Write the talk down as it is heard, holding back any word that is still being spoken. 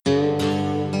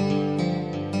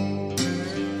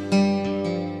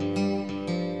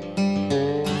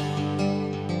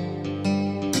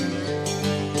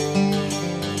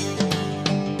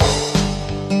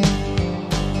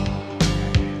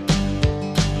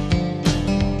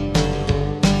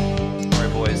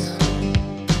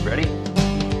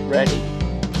Ready.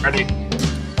 Ready.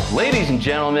 Ladies and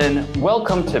gentlemen,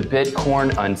 welcome to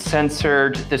Bitcorn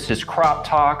Uncensored. This is Crop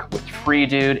Talk with Free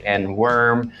Dude and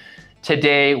Worm.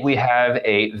 Today we have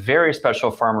a very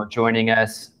special farmer joining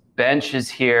us. Bench is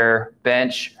here.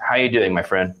 Bench, how you doing, my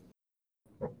friend?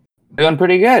 Doing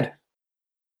pretty good.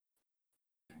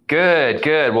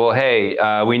 Good. Well,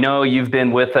 hey, we know you've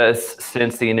been with us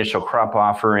since the initial crop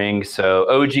offering, so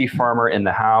OG farmer in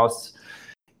the house.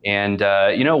 And,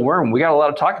 Worm, we got a lot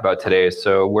to talk about today,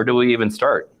 so where do we even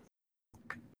start?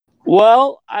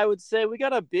 Well, I would say we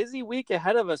got a busy week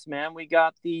ahead of us, man. We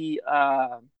got the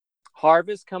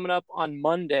harvest coming up on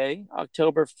Monday,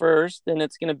 October 1st, and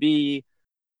it's going to be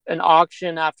an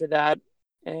auction after that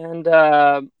and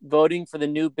voting for the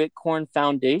new Bitcorn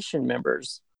Foundation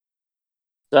members.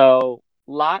 So,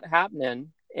 a lot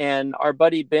happening, and our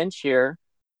buddy Bench here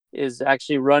is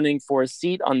actually running for a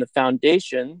seat on the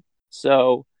foundation.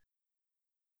 So,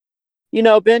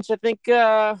 Bench, I think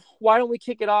why don't we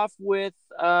kick it off with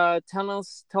telling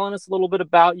us a little bit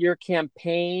about your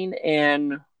campaign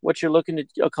and what you're looking to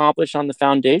accomplish on the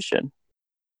foundation.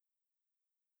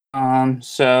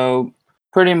 So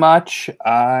pretty much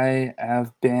I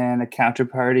have been a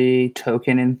counterparty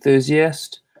token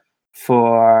enthusiast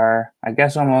for, I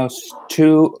guess, almost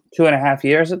two and a half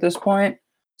years at this point.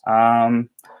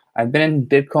 I've been in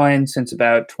Bitcoin since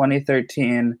about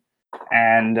 2013,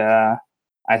 and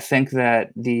I think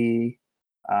that the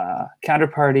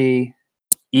counterparty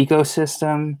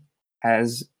ecosystem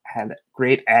has had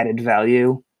great added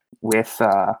value with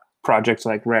projects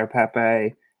like Rare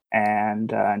Pepe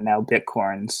and now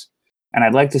Bitcorns. And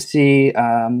I'd like to see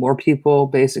more people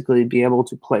basically be able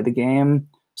to play the game,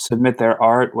 submit their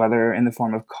art, whether in the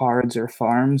form of cards or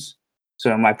farms.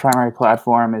 So my primary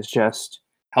platform is just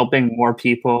helping more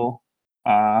people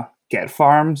get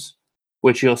farms,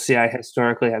 which you'll see I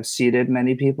historically have seeded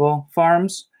many people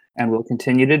farms and will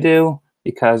continue to do,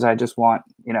 because I just want,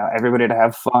 everybody to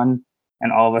have fun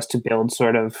and all of us to build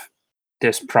sort of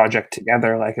this project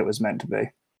together like it was meant to be.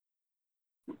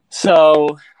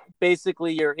 So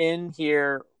basically you're in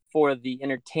here for the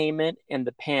entertainment and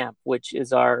the PAMP, which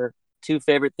is our two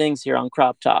favorite things here on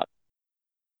Crop Talk.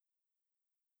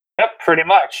 Yep, pretty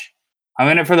much. I'm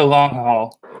in it for the long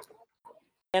haul.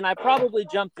 And I probably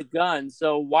jumped the gun,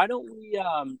 so why don't we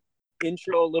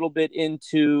intro a little bit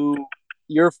into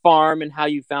your farm and how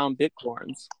you found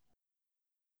Bitcorns?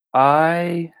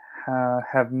 I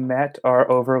have met our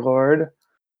overlord,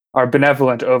 our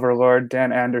benevolent overlord,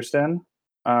 Dan Anderson,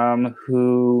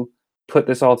 who put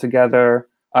this all together.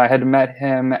 I had met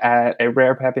him at a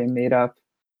Rare Pepe meetup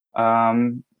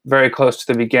very close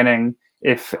to the beginning.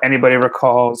 If anybody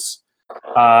recalls,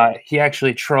 he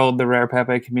actually trolled the Rare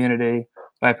Pepe community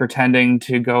by pretending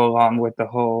to go along with the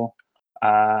whole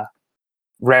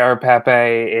Rare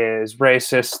Pepe is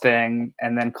racist thing,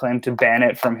 and then claimed to ban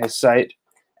it from his site.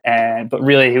 But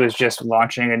really, he was just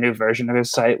launching a new version of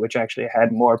his site, which actually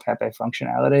had more Pepe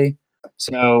functionality.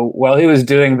 So while he was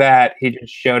doing that, he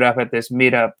just showed up at this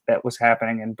meetup that was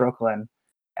happening in Brooklyn,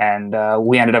 and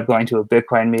we ended up going to a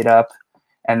Bitcoin meetup.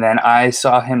 And then I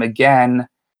saw him again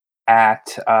at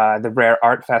the Rare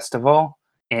Art Festival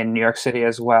in New York City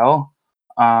as well.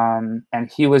 And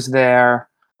he was there,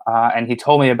 and he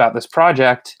told me about this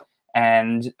project.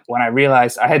 And when I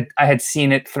realized I had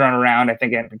seen it thrown around, I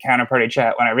think in the counterparty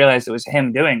chat, when I realized it was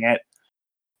him doing it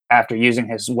after using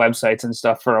his websites and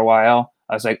stuff for a while,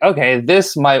 I was like, okay,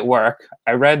 this might work.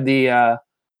 I read the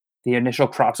initial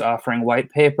props offering white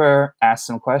paper, asked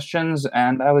some questions,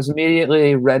 and I was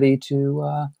immediately ready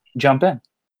to jump in.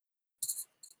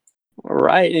 All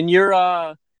right, and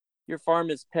your farm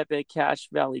is Pepe Cash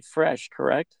Valley Fresh,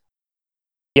 correct?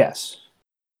 Yes.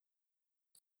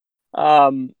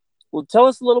 Well, tell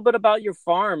us a little bit about your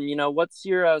farm. What's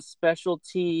your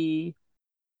specialty?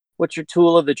 What's your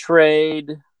tool of the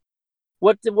trade?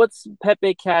 What's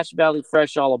Pepe Cash Valley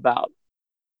Fresh all about?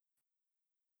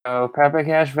 So Pepe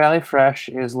Cash Valley Fresh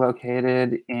is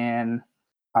located in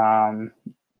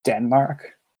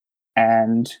Denmark,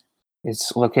 and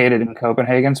it's located in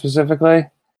Copenhagen specifically.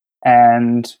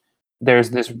 And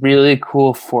there's this really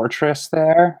cool fortress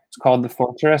there. It's called the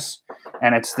Fortress,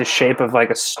 and it's the shape of like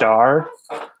a star.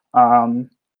 And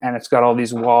it's got all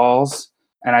these walls.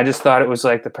 And I just thought it was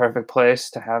like the perfect place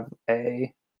to have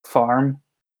a farm.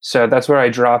 So that's where I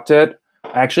dropped it.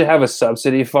 I actually have a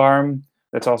subsidy farm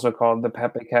that's also called the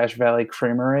Pepe Cash Valley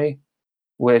Creamery,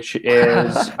 which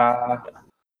is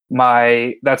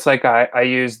that's like I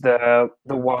use the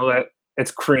wallet.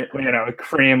 It's cream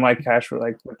like cash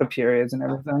like with the periods and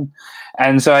everything.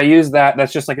 And so I use that.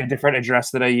 That's just like a different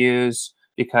address that I use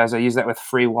because I use that with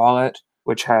Free Wallet,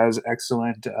 which has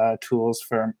excellent tools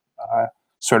for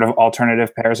sort of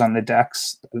alternative pairs on the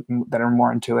decks that are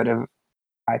more intuitive,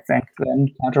 I think,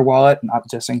 than Counter Wallet. Not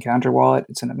just in Counter Wallet;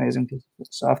 it's an amazing piece of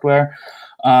software.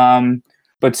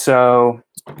 But so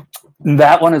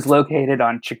that one is located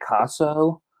on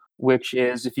Chicasso, which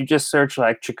is, if you just search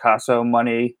like Chicasso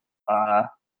money,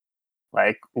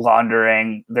 like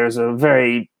laundering, there's a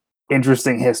very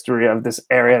interesting history of this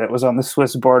area that was on the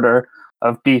Swiss border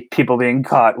of people being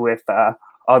caught with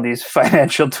all these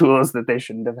financial tools that they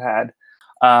shouldn't have had.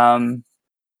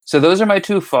 So those are my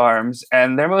two farms,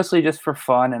 and they're mostly just for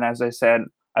fun. And as I said,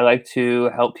 I like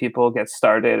to help people get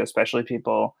started, especially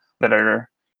people that are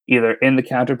either in the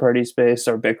counterparty space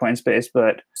or Bitcoin space,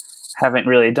 but haven't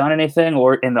really done anything,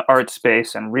 or in the art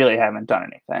space and really haven't done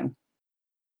anything.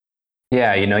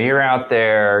 Yeah, you're out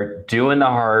there doing the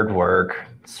hard work,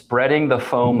 spreading the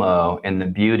FOMO and the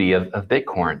beauty of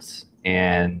Bitcoins.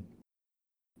 And,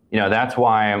 that's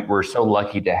why we're so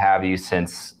lucky to have you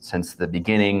since the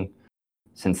beginning,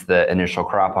 since the initial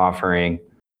crop offering.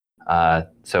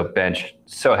 So Benj,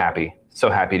 so happy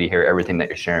to hear everything that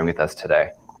you're sharing with us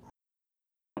today.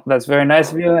 That's very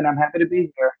nice of you, and I'm happy to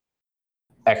be here.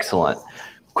 Excellent.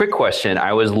 Quick question.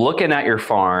 I was looking at your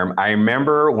farm. I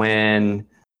remember when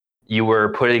you were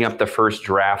putting up the first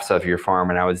drafts of your farm,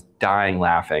 and I was dying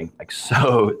laughing, like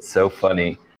so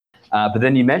funny. But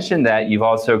then you mentioned that you've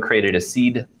also created a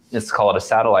seed, let's call it a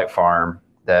satellite farm,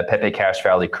 the Pepe Cache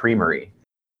Valley Creamery.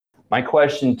 My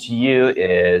question to you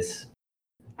is,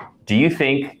 do you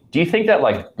think that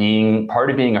like being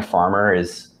a farmer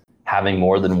is having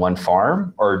more than one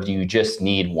farm, or do you just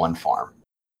need one farm?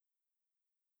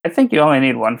 I think you only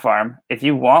need one farm. If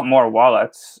you want more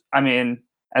wallets, I mean,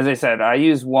 as I said, I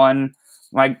use one.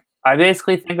 I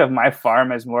basically think of my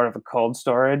farm as more of a cold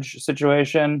storage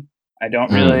situation. I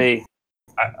don't really,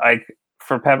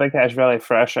 for Pepe Cache Valley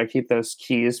Fresh, I keep those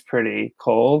keys pretty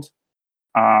cold.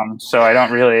 So I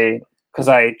don't really, because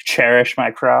I cherish my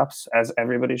crops, as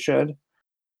everybody should.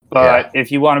 But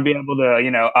if you want to be able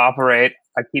to, operate,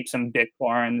 I keep some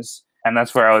Bitcoins, and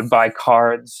that's where I would buy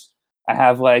cards. I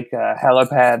have like a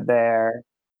helipad there,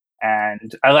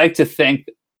 and I like to think.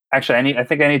 Actually, I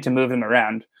think I need to move them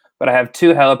around. But I have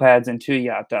 2 helipads and 2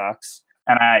 yacht docks,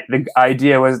 and the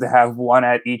idea was to have one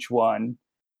at each one,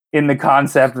 in the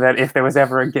concept that if there was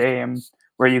ever a game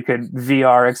where you could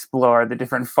VR explore the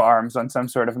different farms on some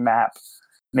sort of map,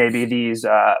 maybe these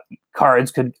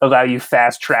cards could allow you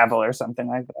fast travel or something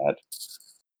like that.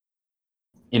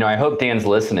 I hope Dan's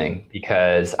listening,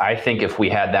 because I think if we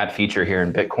had that feature here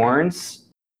in Bitcoins,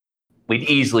 we'd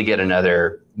easily get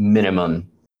another minimum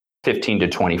 15 to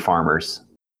 20 farmers,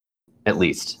 at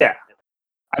least. Yeah.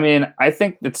 I mean, I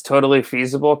think it's totally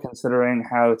feasible considering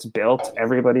how it's built.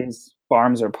 Everybody's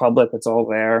farms are public. It's all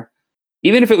there.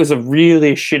 Even if it was a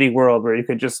really shitty world where you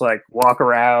could just like walk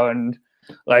around,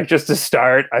 like just to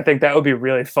start, I think that would be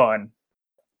really fun.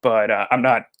 But I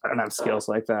don't have skills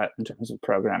like that in terms of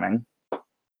programming.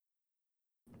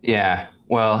 Yeah.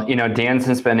 Well, Dan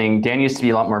used to be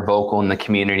a lot more vocal in the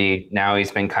community. Now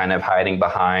he's been kind of hiding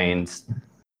behind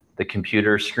the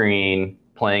computer screen,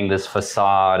 playing this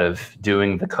facade of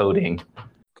doing the coding.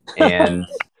 And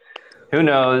who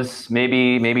knows,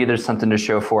 maybe there's something to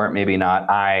show for it, maybe not.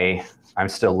 I'm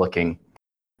still looking.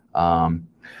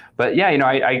 But yeah,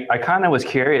 I kind of was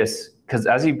curious, because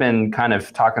as you've been kind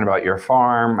of talking about your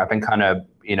farm, I've been kind of,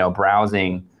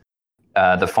 browsing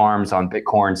the farms on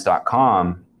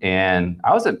bitcorns.com. And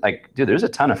I was like, dude, there's a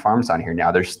ton of farms on here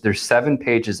now. There's 7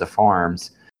 pages of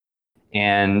farms.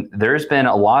 And there's been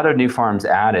a lot of new farms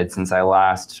added since I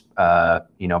last,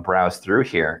 browsed through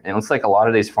here. And it looks like a lot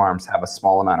of these farms have a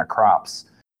small amount of crops.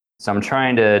 So I'm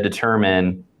trying to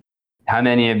determine how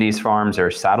many of these farms are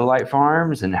satellite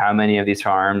farms and how many of these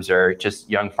farms are just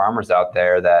young farmers out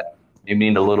there that maybe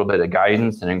need a little bit of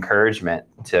guidance and encouragement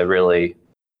to really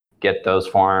get those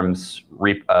farms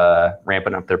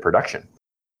ramping up their production.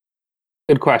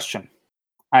 Good question.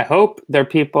 I hope they're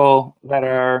people that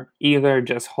are either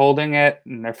just holding it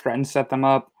and their friends set them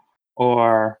up,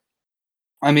 or,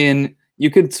 I mean, you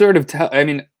could sort of tell. I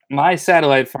mean, my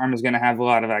satellite farm is going to have a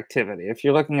lot of activity. If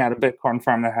you're looking at a Bitcoin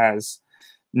farm that has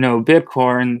no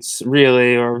Bitcoins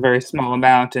really, or a very small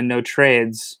amount, and no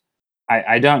trades,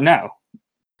 I don't know.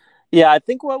 Yeah, I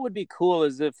think what would be cool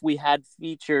is if we had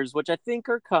features, which I think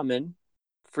are coming,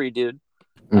 free dude,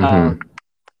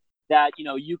 that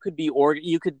you could be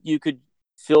you could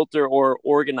filter or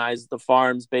organize the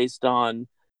farms based on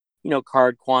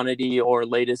card quantity or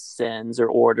latest sends or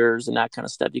orders and that kind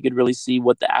of stuff. You could really see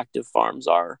what the active farms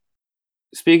are.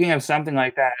 Speaking of something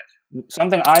like that,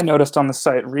 something I noticed on the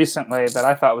site recently that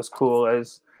I thought was cool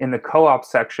is in the co-op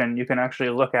section, you can actually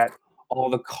look at all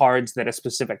the cards that a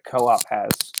specific co-op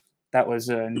has. That was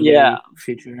a new Yeah.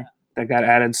 feature that got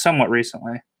added somewhat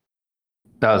recently.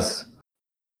 That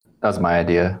was my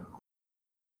idea.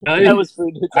 Really? That was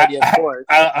Free Dude's idea, of course.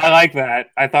 I like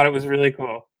that. I thought it was really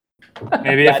cool.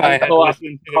 Maybe Yeah, if I the had co-op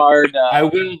listened to card. I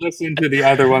will listen to the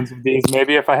other ones of these.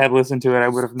 Maybe if I had listened to it, I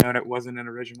would have known it wasn't an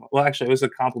original. Well, actually, it was a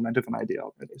compliment of an idea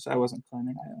already, so I wasn't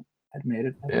claiming I had made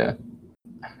it. Yeah.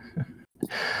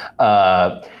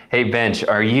 Hey Bench,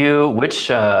 are you which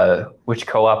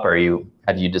co-op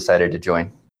have you decided to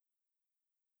join?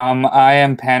 I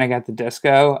am Panic at the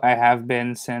Disco. I have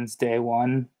been since day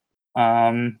one.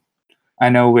 I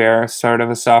know we're sort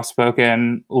of a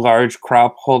soft-spoken, large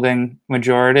crop holding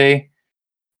majority,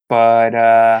 but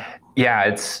yeah,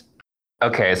 it's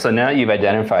okay. So now you've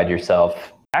identified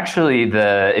yourself. Actually,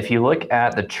 if you look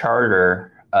at the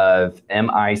charter of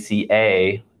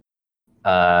MICA,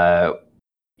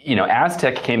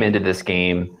 Aztec came into this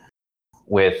game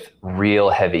with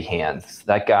real heavy hands.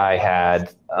 That guy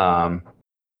had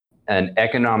an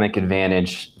economic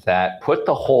advantage that put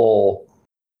the whole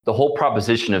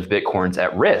proposition of Bitcoins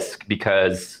at risk,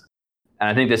 because, and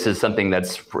I think this is something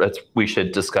that's we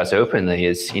should discuss openly,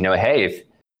 is, hey,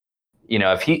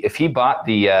 if he bought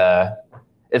the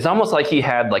it's almost like he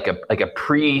had like a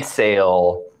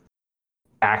pre-sale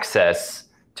access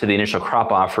to the initial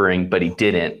crop offering, but he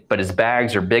didn't. But his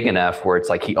bags are big enough where it's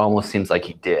like he almost seems like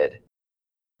he did.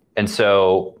 And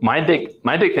so my big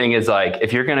thing is, like,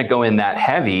 if you're going to go in that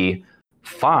heavy,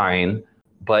 fine,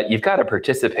 but you've got to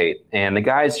participate. And the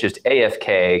guy's just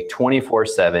AFK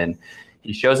 24/7.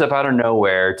 He shows up out of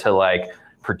nowhere to, like,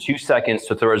 for 2 seconds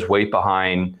to throw his weight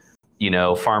behind,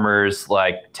 farmers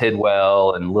like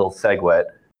Tidwell and Lil Segwit.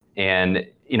 And,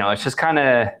 it's just kind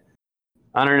of,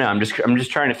 I don't know. I'm just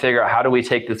trying to figure out, how do we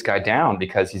take this guy down,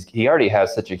 because he already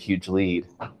has such a huge lead.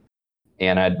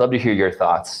 And I'd love to hear your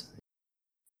thoughts.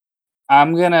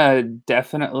 I'm gonna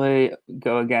definitely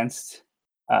go against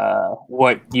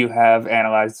what you have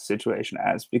analyzed the situation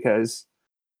as, because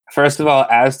first of all,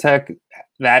 Aztec,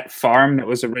 that farm that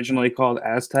was originally called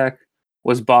Aztec,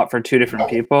 was bought for two different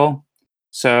people.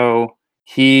 So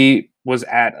he was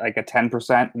at like a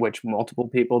 10%, which multiple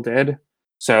people did.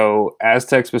 So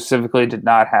Aztec specifically did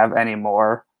not have any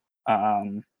more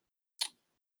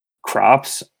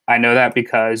crops. I know that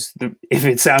because if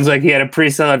it sounds like he had a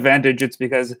pre-sale advantage, it's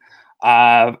because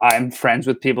I'm friends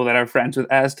with people that are friends with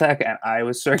Aztec, and I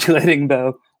was circulating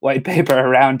the white paper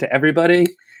around to everybody,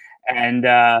 and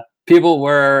people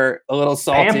were a little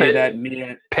salty that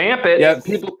me. Pamp it. Yeah,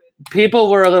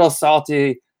 people were a little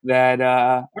salty that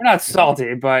we're not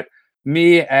salty, but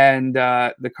me and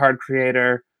the card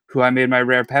creator who I made my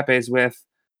rare Pepes with,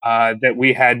 that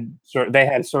they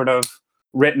had sort of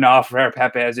written off rare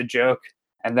Pepe as a joke,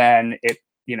 and then it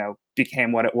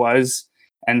became what it was.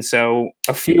 And so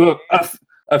a few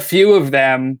of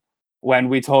them, when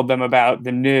we told them about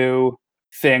the new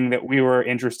thing that we were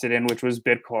interested in, which was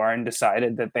Bitcoin,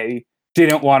 decided that they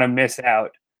didn't want to miss out.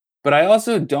 But I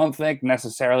also don't think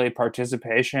necessarily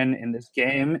participation in this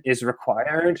game is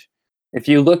required. If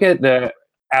you look at the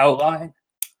outline,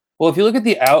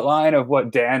 of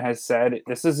what Dan has said,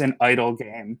 this is an idle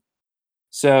game.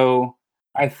 So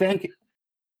I think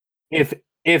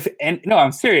no,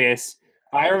 I'm serious.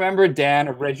 I remember Dan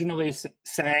originally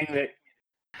saying that.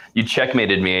 You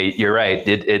checkmated me. You're right.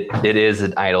 It is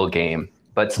an idle game,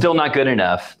 but still not good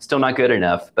enough.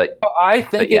 But I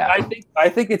think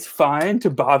it's fine to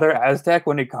bother Aztec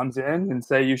when he comes in and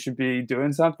say you should be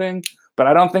doing something, but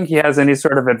I don't think he has any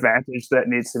sort of advantage that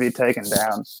needs to be taken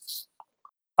down.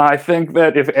 I think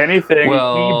that if anything, he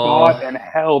bought and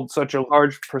held such a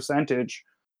large percentage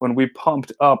when we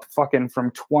pumped up fucking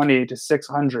from 20 to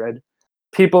 600.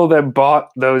 People that bought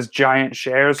those giant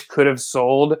shares could have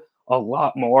sold a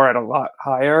lot more at a lot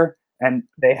higher, and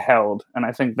they held, and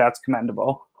I think that's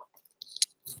commendable.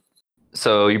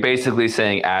 So you're basically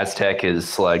saying Aztec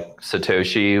is like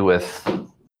Satoshi,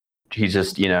 he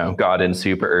just got in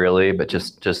super early, but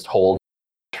just hold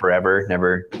forever,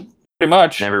 never pretty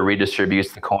much never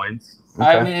redistributes the coins. Okay.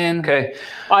 I mean, okay.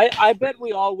 I bet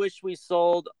we all wish we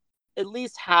sold at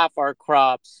least half our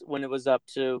crops when it was up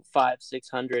to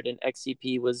 500-600 and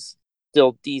XCP was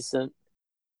still decent.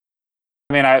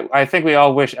 I mean, I think we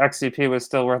all wish XCP was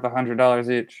still worth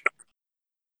 $100 each.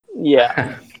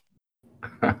 Yeah.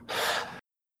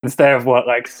 Instead of what,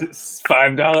 like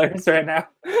 $5 right now?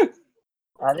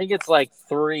 I think it's like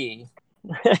 $3.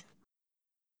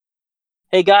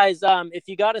 Hey guys, if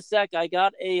you got a sec, I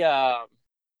got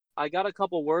a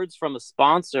couple words from a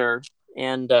sponsor,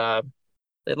 and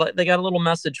they got a little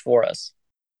message for us.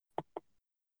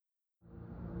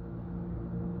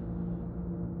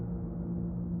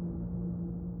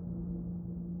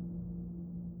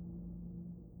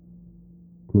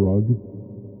 Grug?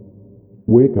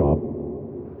 Wake up.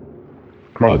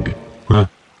 Grug. Huh?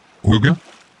 Ooga?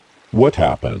 What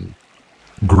happened?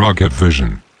 Grug have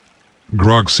vision.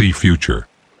 Grug see future.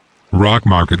 Rock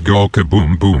market go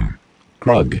kaboom boom.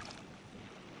 Grug.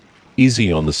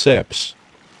 Easy on the sips.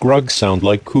 Grug sound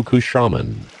like cuckoo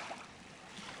shaman.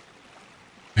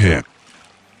 Hit.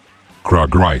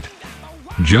 Grug right.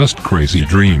 Just crazy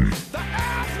dream.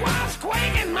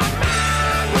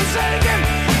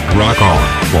 Rock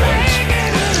on, boys.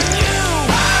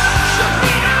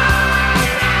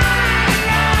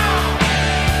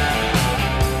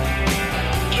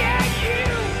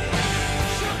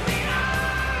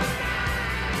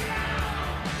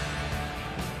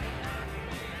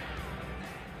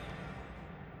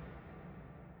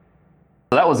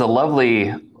 So that was a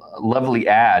lovely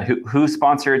ad. Who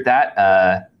sponsored that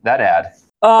ad?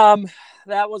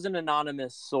 That was an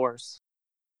anonymous source.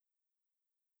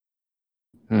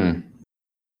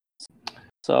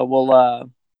 So we'll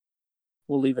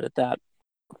leave it at that.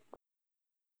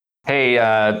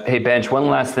 Hey, Bench. One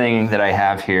last thing that I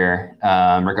have here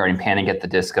regarding Panic at the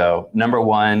Disco. Number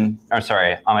one, I'm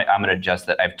going to adjust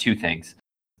that. I have two things.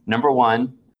 Number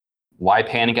one, why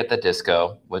Panic at the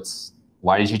Disco?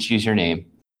 Why did you choose your name?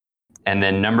 And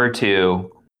then number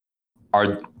two,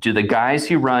 do the guys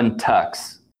who run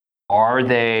Tux,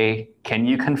 can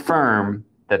you confirm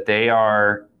that they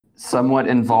are somewhat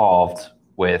involved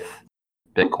with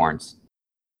Bitcoins?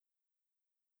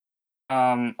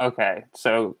 Okay,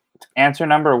 so answer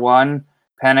number one,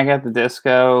 Panic at the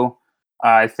Disco,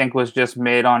 I think was just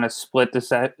made on a split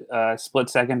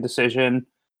second decision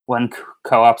when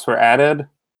co-ops were added,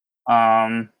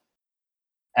 and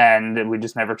we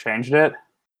just never changed it.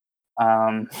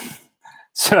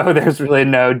 So there's really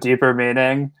no deeper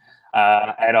meaning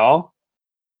at all.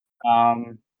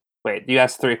 Wait, you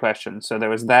asked three questions. So there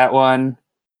was that one.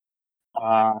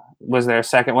 Was there a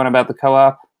second one about the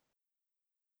co-op?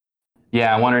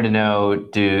 Yeah, I wanted to know,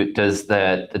 does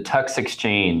the Tux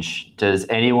exchange, does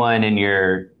anyone in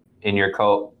your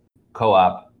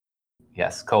co-op,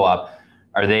 yes, co-op,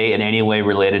 are they in any way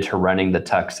related to running the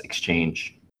Tux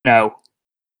exchange? No.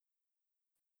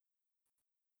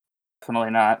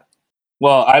 Definitely not.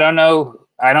 Well, I don't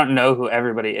know who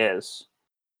everybody is.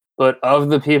 But of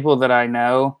the people that I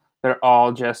know, they're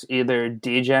all just either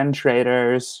degen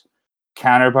traders,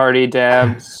 counterparty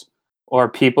devs, or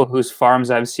people whose farms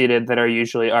I've seeded that are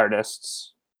usually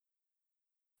artists.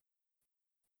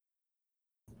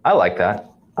 I like that.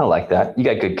 You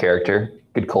got good character,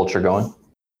 good culture going.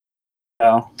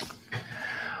 So.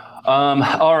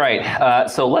 All right.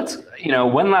 So let's,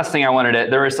 one last thing I wanted to,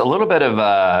 there was a little bit of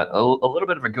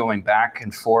a going back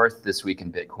and forth this week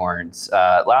in Bitcoins.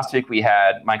 Last week we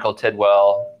had Michael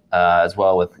Tidwell, as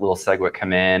well with Lil Segwit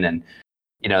come in, and,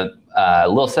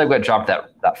 Lil Segwit dropped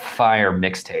that fire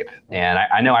mixtape, and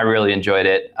I know I really enjoyed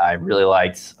it. I really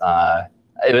liked, I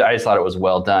just thought it was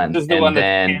well done. This is the one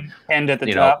that's pinned at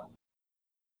the top?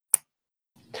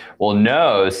 Well,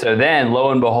 no. So then,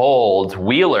 lo and behold,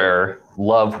 Wheeler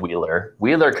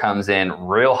comes in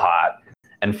real hot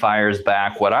and fires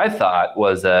back what I thought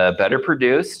was a better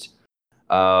produced,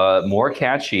 more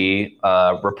catchy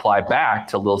reply back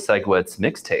to Lil Segwit's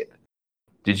mixtape.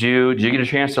 Did you get a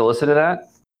chance to listen to that?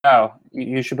 No,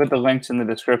 you should put the links in the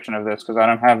description of this because I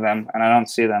don't have them and I don't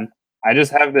see them. I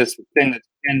just have this thing that's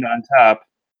pinned on top.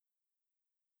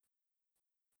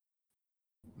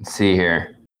 Let's see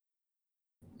here.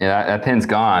 Yeah, that pin's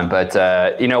gone. But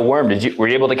Worm, were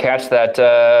you able to catch that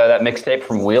mixtape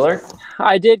from Wheeler?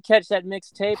 I did catch that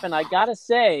mixtape, and I gotta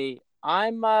say,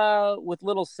 I'm with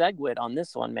Little Segwit on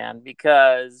this one, man,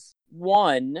 because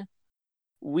one,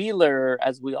 Wheeler,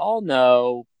 as we all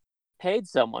know, paid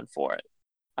someone for it.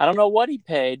 I don't know what he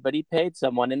paid, but he paid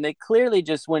someone, and they clearly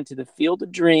just went to the Field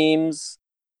of Dreams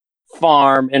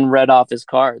farm and read off his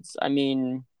cards. I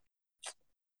mean,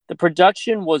 the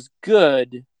production was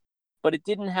good, but it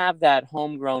didn't have that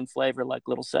homegrown flavor like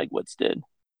Little Segwit's did.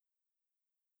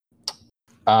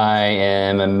 I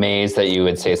am amazed that you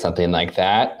would say something like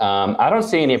that. I don't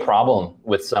see any problem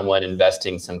with someone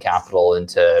investing some capital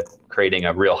into creating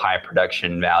a real high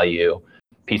production value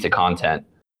piece of content.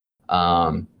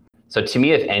 So to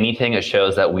me, if anything, it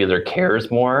shows that Wheeler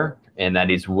cares more and that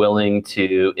he's willing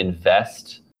to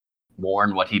invest more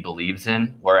in what he believes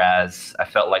in. Whereas I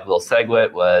felt like Lil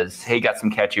Segwit was, hey, got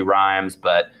some catchy rhymes,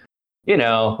 but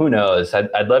who knows?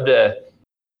 I'd love to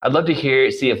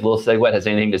see if Lil Segwit has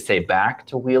anything to say back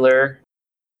to Wheeler.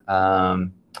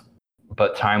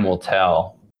 But time will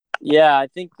tell. Yeah, I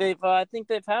think they've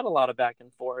had a lot of back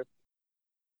and forth.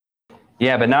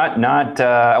 Yeah, but not.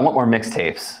 I want more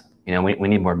mixtapes. We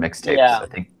need more mixtapes. Yeah.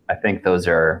 I think those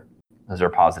are Those are a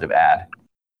positive add.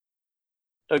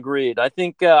 Agreed. I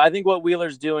think what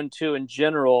Wheeler's doing too in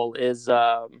general is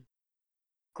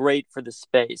great for the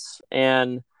space.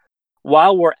 And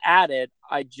while we're at it,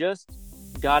 I just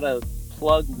gotta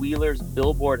plug Wheeler's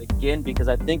billboard again because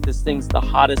I think this thing's the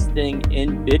hottest thing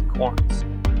in Bitcoins.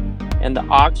 And the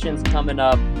auction's coming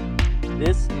up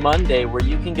this Monday where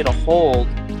you can get a hold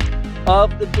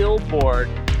of the billboard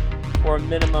for a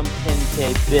minimum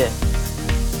 10K bid.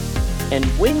 And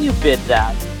when you bid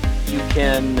that, you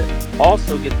can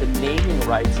also get the naming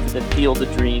rights to the Field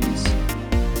of Dreams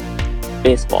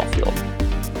baseball field.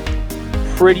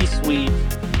 Pretty sweet.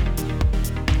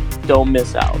 Don't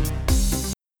miss out.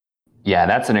 Yeah,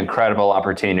 that's an incredible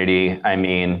opportunity. I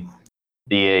mean,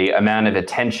 the amount of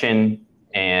attention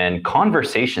and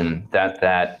conversation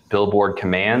that billboard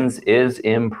commands is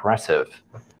impressive.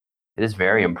 It is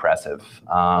very impressive.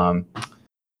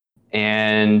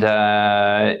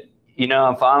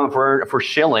 If we're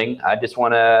shilling, I just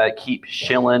want to keep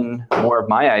shilling more of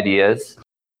my ideas.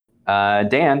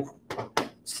 Dan,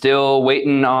 still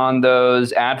waiting on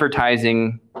those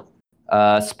advertising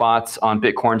spots on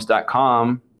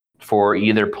bitcorns.com for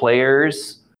either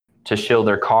players to shill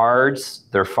their cards,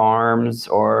 their farms,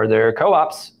 or their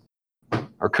co-ops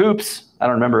or coops. I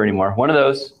don't remember anymore. One of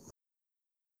those.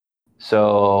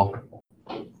 So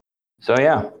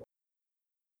yeah.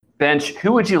 Bench,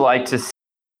 who would you like to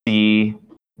see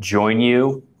join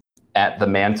you at the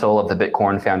mantle of the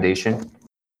Bitcoin Foundation?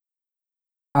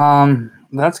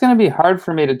 That's going to be hard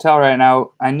for me to tell right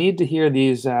now. I need to hear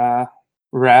these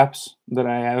raps that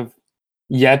I have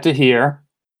yet to hear.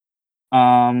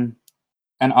 And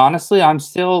honestly, I'm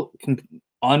still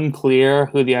unclear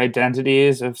who the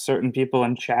identities of certain people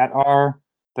in chat are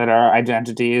that are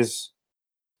identities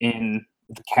in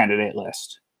the candidate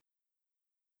list.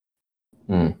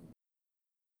 To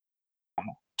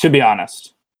be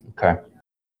honest. Okay.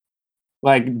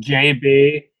 Like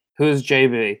JB. Who's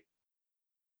JB?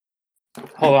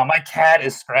 Hold on, my cat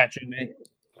is scratching me.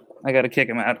 I gotta kick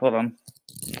him out. Hold on.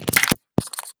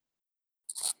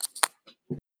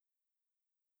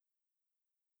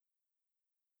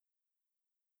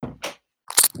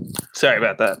 Sorry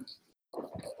about that.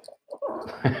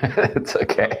 It's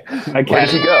okay. Where did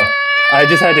he go? I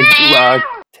just had to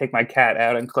take my cat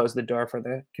out and close the door for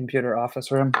the computer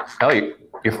office room. Oh,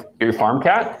 your farm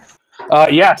cat?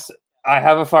 Yes, I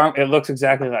have a farm. It looks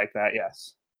exactly like that.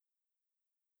 Yes.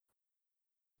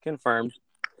 Confirmed.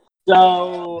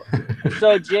 So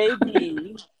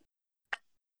JB.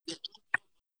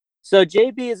 So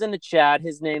JB is in the chat.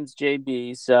 His name's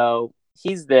JB. So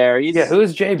he's there.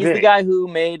 Who's JB? He's the guy who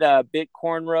made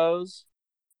Bitcoin Rose,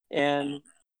 and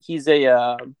he's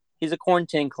a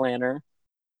quarantine clanner.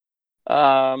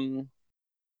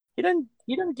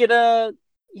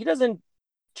 He doesn't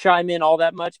chime in all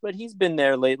that much, but he's been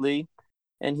there lately,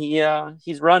 and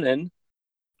he's running.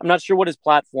 I'm not sure what his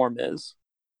platform is.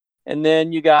 And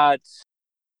then you got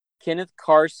Kenneth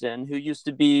Carson, who used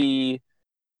to be.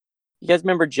 You guys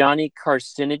remember Johnny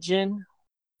Carcinogen,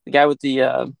 the guy with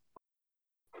the.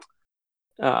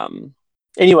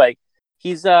 Anyway,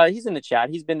 he's in the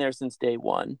chat. He's been there since day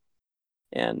one,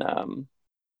 and I'm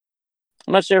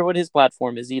not sure what his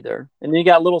platform is either. And then you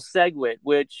got Little Segwit,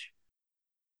 which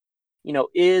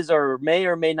is or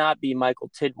may not be Michael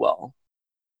Tidwell,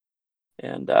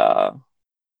 and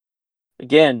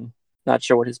again, not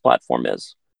sure what his platform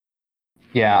is.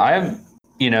 Yeah, I'm.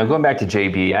 Going back to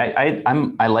JB,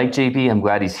 I like JB. I'm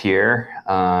glad he's here.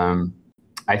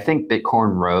 I think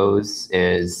Bitcoin Rose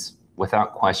is,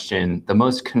 without question, the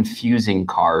most confusing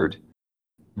card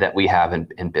that we have in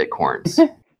Bitcoins.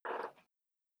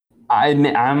 I'm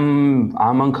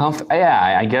uncomfortable.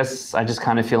 Yeah, I guess I just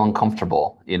kind of feel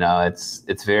uncomfortable.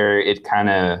 It kind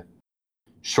of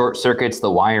short circuits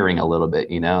the wiring a little bit.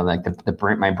 Like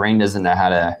my brain doesn't know how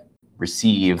to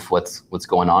receive what's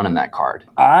going on in that card.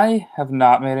 I have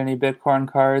not made any Bitcoin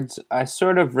cards. I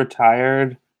sort of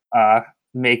retired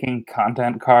making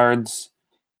content cards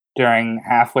during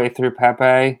halfway through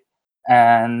Pepe,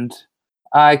 and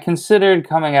I considered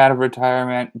coming out of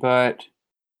retirement, but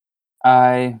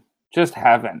I just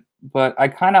haven't. But I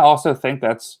kind of also think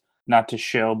that's not to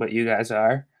shill, but you guys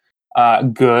are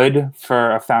good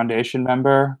for a foundation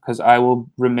member because I will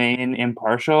remain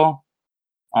impartial.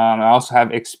 I also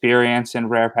have experience in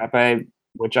Rare Pepe,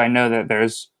 which I know that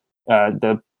there's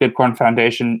the Bitcoin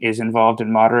Foundation is involved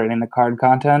in moderating the card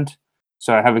content.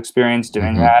 So I have experience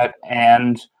doing that,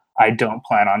 and I don't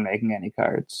plan on making any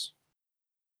cards.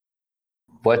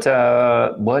 What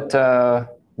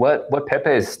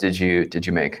Pepes did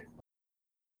you make?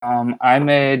 I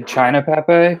made China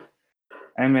Pepe.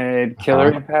 I made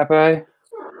Killer Pepe.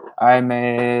 I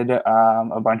made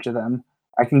a bunch of them.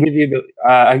 I can give you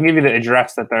the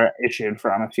address that they're issued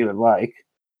from if you would like.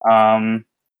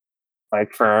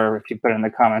 Like for if you put in the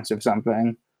comments or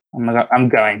something. I'm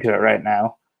going to it right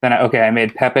now. Then I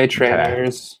made Pepe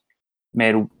Traders.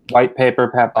 Made white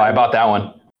paper Pepe. Oh, I bought that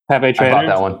one. Pepe Traders. I bought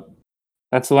that one.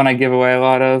 That's the one I give away a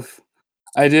lot of.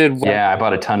 I did. Yeah, I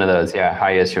bought a ton of those. Yeah,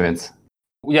 high issuance.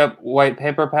 Yep, white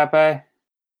paper Pepe.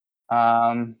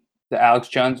 The Alex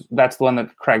Jones. That's the one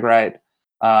that Craig Wright.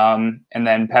 And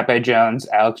then Pepe Jones,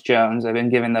 Alex Jones. I've been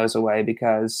giving those away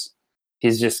because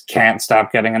he's just can't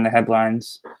stop getting in the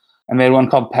headlines. I made one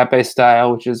called Pepe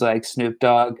Style, which is like Snoop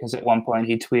Dogg, because at one point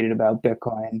he tweeted about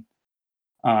Bitcoin.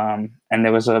 And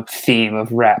there was a theme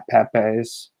of rap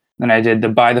Pepes. Then I did the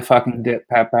Buy the Fucking Dip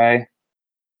Pepe,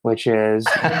 which is...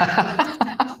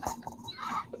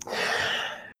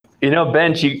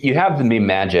 Bench, you have to be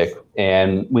magic,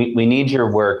 and we need your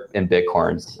work in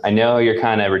Bitcoins. I know you're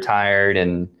kind of retired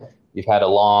and you've had a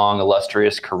long,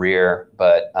 illustrious career,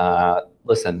 but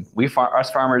listen, us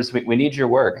farmers, we need your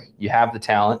work. You have the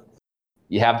talent.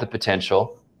 You have the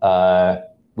potential.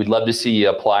 We'd love to see you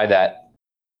apply that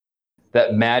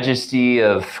majesty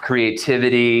of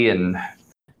creativity and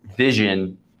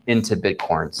vision into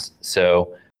Bitcoins.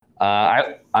 So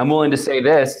I'm willing to say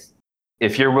this.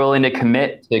 If you're willing to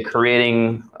commit to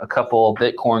creating a couple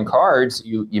Bitcoin cards,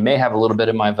 you may have a little bit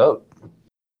of my vote.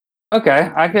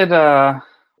 Okay, I could.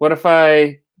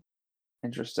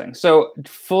 Interesting. So,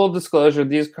 full disclosure,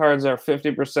 these cards are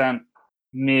 50%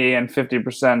 me and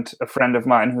 50% a friend of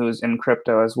mine who's in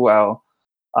crypto as well.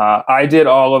 I did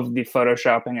all of the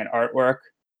photoshopping and artwork,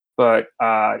 but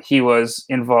he was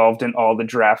involved in all the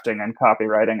drafting and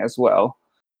copywriting as well.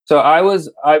 So I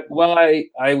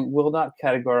will not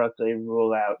categorically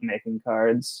rule out making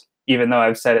cards, even though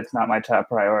I've said it's not my top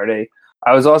priority.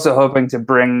 I was also hoping to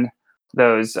bring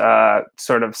those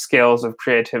sort of skills of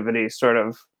creativity sort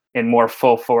of in more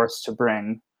full force to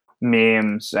bring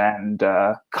memes and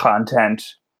content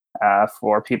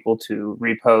for people to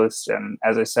repost. And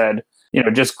as I said,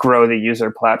 just grow the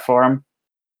user platform.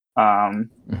 And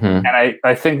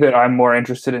I think that I'm more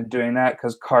interested in doing that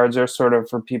because cards are sort of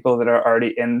for people that are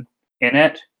already in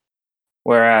it,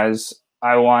 whereas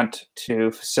I want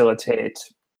to facilitate,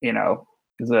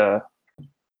 the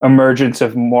emergence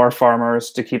of more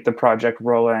farmers to keep the project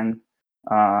rolling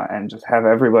and just have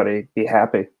everybody be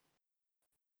happy.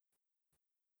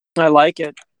 I like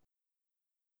it.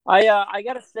 I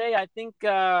gotta say, I think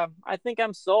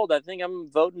I'm sold. I think I'm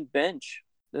voting bench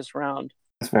this round.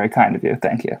 That's very kind of you.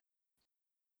 Thank you.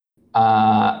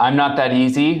 I'm not that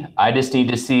easy. I just need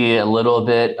to see a little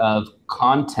bit of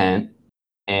content,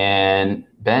 and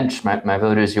bench, my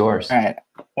vote is yours. All right.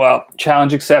 Well,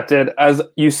 challenge accepted. As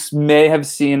you may have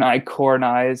seen, I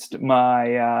cornized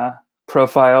my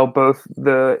profile, both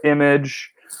the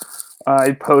image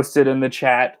I posted in the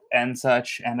chat and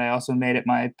such, and I also made it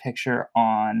my picture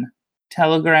on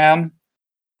Telegram,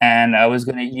 and I was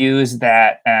going to use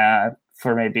that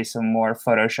for maybe some more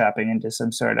photoshopping into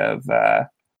some sort of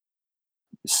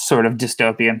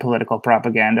dystopian political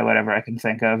propaganda, whatever I can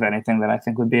think of, anything that I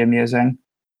think would be amusing.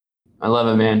 I love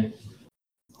it, man.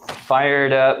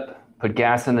 Fired up, put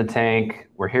gas in the tank.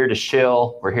 We're here to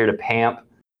shill. We're here to pamp.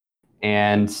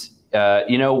 And,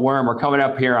 Worm, we're coming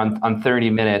up here on 30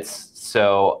 minutes.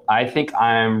 So I think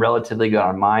I'm relatively good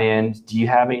on my end. Do you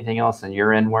have anything else on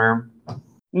your end, Worm?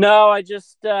 No, I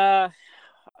just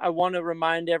I want to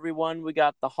remind everyone we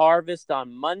got the harvest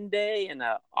on Monday and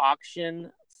an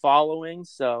auction following.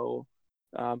 So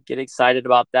get excited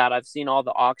about that. I've seen all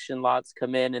the auction lots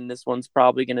come in, and this one's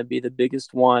probably going to be the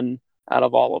biggest one out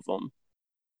of all of them.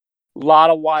 A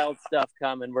lot of wild stuff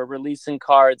coming. We're releasing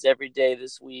cards every day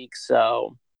this week,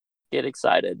 so get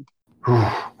excited.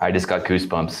 I just got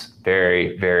goosebumps.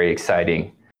 Very, very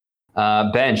exciting.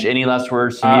 Bench, any last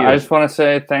words from you? I just want to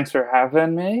say thanks for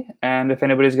having me. And if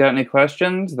anybody's got any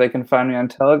questions, they can find me on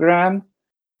Telegram.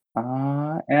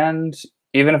 And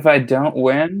even if I don't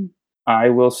win, I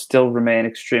will still remain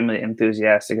extremely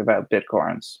enthusiastic about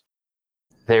Bitcoins.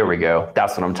 There we go.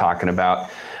 That's what I'm talking about.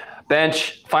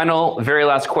 Bench, very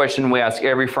last question we ask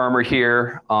every farmer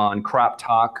here on Crop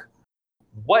Talk.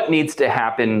 What needs to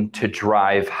happen to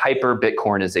drive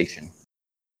hyper-Bitcoinization?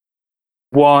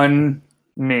 One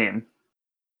meme.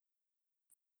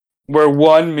 We're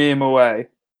one meme away.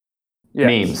 Yes.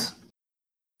 Memes.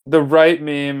 The right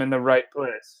meme in the right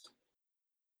place.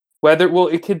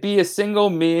 It could be a single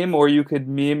meme, or you could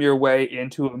meme your way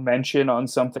into a mention on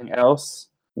something else.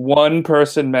 One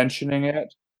person mentioning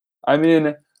it. I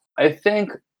mean, I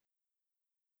think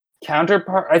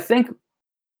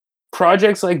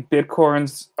projects like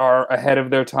Bitcoins are ahead of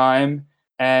their time,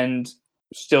 and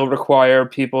still require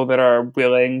people that are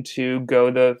willing to go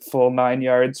the full 9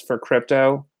 yards for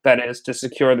crypto. That is, to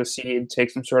secure the seed, take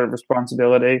some sort of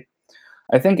responsibility.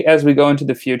 I think as we go into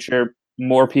the future,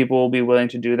 more people will be willing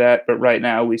to do that. But right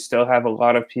now, we still have a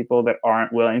lot of people that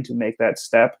aren't willing to make that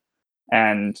step.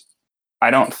 And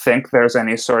I don't think there's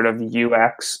any sort of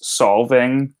UX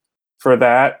solving for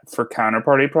that for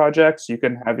counterparty projects. You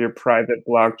can have your private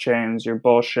blockchains, your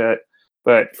bullshit.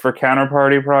 But for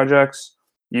counterparty projects,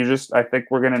 I think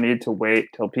we're going to need to wait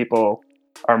till people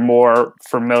are more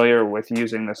familiar with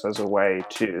using this as a way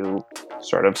to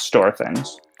sort of store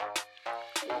things.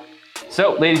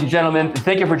 So, ladies and gentlemen,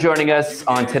 thank you for joining us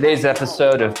on today's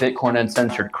episode of Bitcoin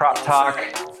Uncensored Crop Talk.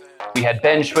 We had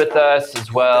Benj with us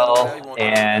as well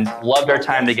and loved our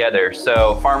time together.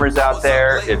 So farmers out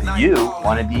there, if you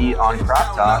want to be on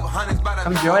Crop Talk,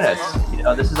 come join us.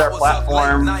 This is our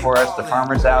platform for us, the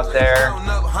farmers out there,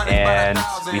 and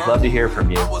we'd love to hear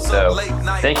from you. So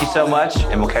thank you so much,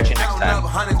 and we'll catch you next time.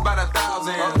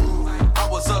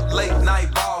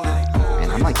 Man,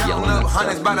 I'm like yelling at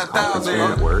stuff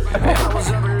at work. I was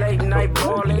up late night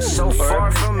balling, so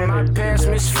far from my past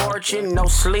misfortune. No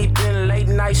sleeping, late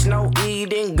nights, no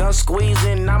eating, gun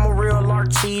squeezing. I'm a real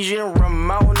artesian,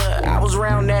 Ramona. I was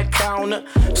round that counter,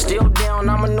 still down.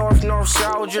 I'm a North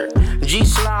soldier.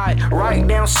 G-slide, right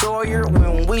down Sawyer.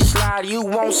 When we slide, you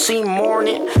won't see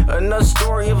morning. Another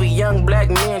story of a young black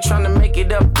man trying to make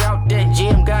it up out that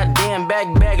gym. Goddamn,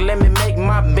 back, let me make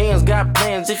my bands. Got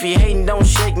plans. If you hating, don't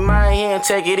shake my hand.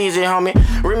 Take it easy, homie.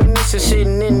 Reminiscing,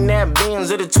 sitting in that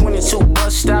Benz at the 22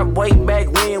 bus stop way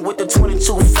back when with the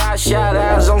 22-5 shot.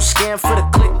 Eyes on scan for the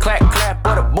click, clack, clap,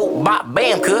 or the boop, bop,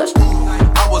 bam, cuz.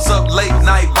 I was up late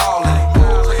night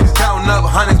ballin', counting up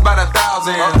hundreds by the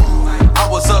thousand. I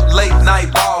was up late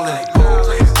night ballin',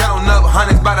 counting up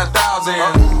hundreds by the thousand.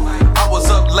 I was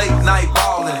up late night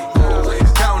ballin',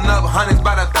 counting up hundreds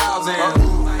by the thousand.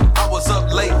 I was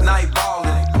up late night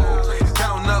ballin',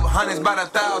 counting up hundreds by the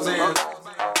thousand.